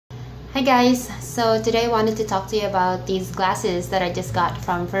Hi guys, so today I wanted to talk to you about these glasses that I just got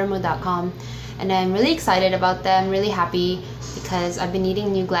from Firmoo.com, and I'm really excited about them, really happy because I've been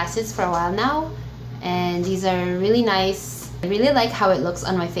needing new glasses for a while now, and these are really nice. I really like how it looks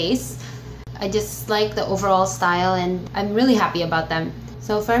on my face. I just like the overall style and I'm really happy about them.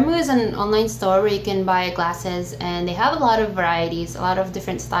 So Firmoo is an online store where you can buy glasses, and they have a lot of varieties, a lot of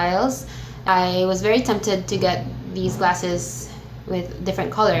different styles. I was very tempted to get these glasses with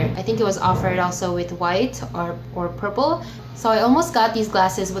different color. I think it was offered also with white or purple. So I almost got these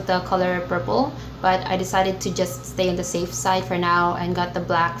glasses with the color purple, but I decided to just stay on the safe side for now and got the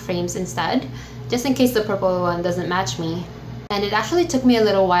black frames instead, just in case the purple one doesn't match me. And it actually took me a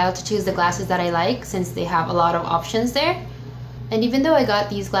little while to choose the glasses that I like, since they have a lot of options there. And even though I got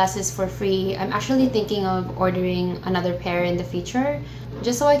these glasses for free, I'm actually thinking of ordering another pair in the future,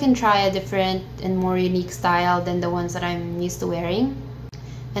 just so I can try a different and more unique style than the ones that I'm used to wearing.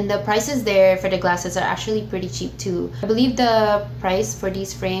 And the prices there for the glasses are actually pretty cheap too. I believe the price for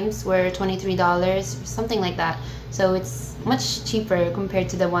these frames were $23 or something like that. So it's much cheaper compared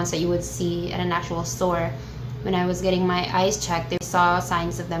to the ones that you would see at an actual store. When I was getting my eyes checked, I saw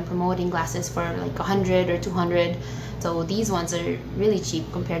signs of them promoting glasses for like 100 or 200. So these ones are really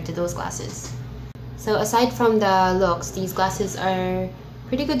cheap compared to those glasses. So aside from the looks, these glasses are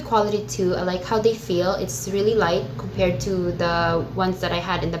pretty good quality too. I like how they feel. It's really light compared to the ones that I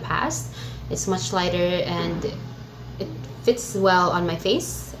had in the past. It's much lighter and it fits well on my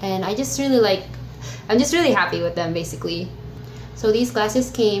face. And I'm just really happy with them basically. So these glasses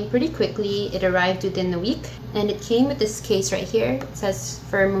came pretty quickly. It arrived within a week, and it came with this case right here. It says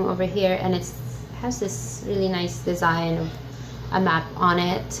Firmoo over here, and it has this really nice design of a map on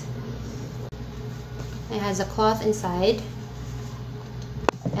it. It has a cloth inside,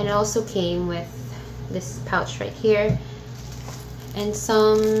 and it also came with this pouch right here and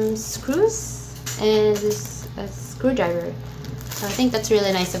some screws and a screwdriver. So I think that's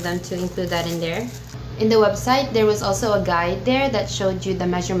really nice of them to include that in there. In the website, there was also a guide there that showed you the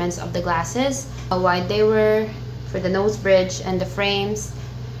measurements of the glasses, how wide they were for the nose bridge and the frames,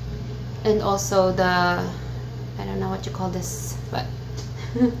 and also the, I don't know what you call this, but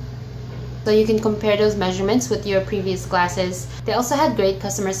so you can compare those measurements with your previous glasses. They also had great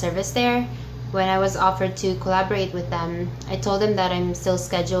customer service there. When I was offered to collaborate with them, I told them that I'm still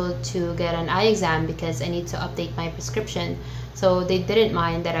scheduled to get an eye exam because I need to update my prescription. So they didn't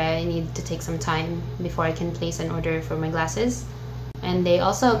mind that I need to take some time before I can place an order for my glasses. And they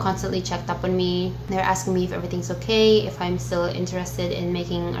also constantly checked up on me. They're asking me if everything's okay, if I'm still interested in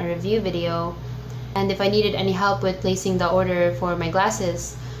making a review video, and if I needed any help with placing the order for my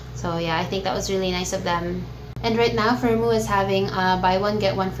glasses. So yeah, I think that was really nice of them. And right now, Firmoo is having a buy one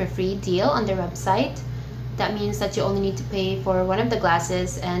get one for free deal on their website. That means that you only need to pay for one of the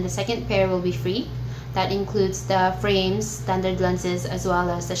glasses and the second pair will be free. That includes the frames, standard lenses, as well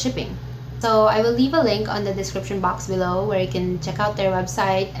as the shipping. So I will leave a link on the description box below where you can check out their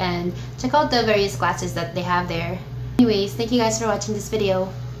website and check out the various glasses that they have there. Anyways, thank you guys for watching this video.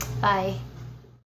 Bye!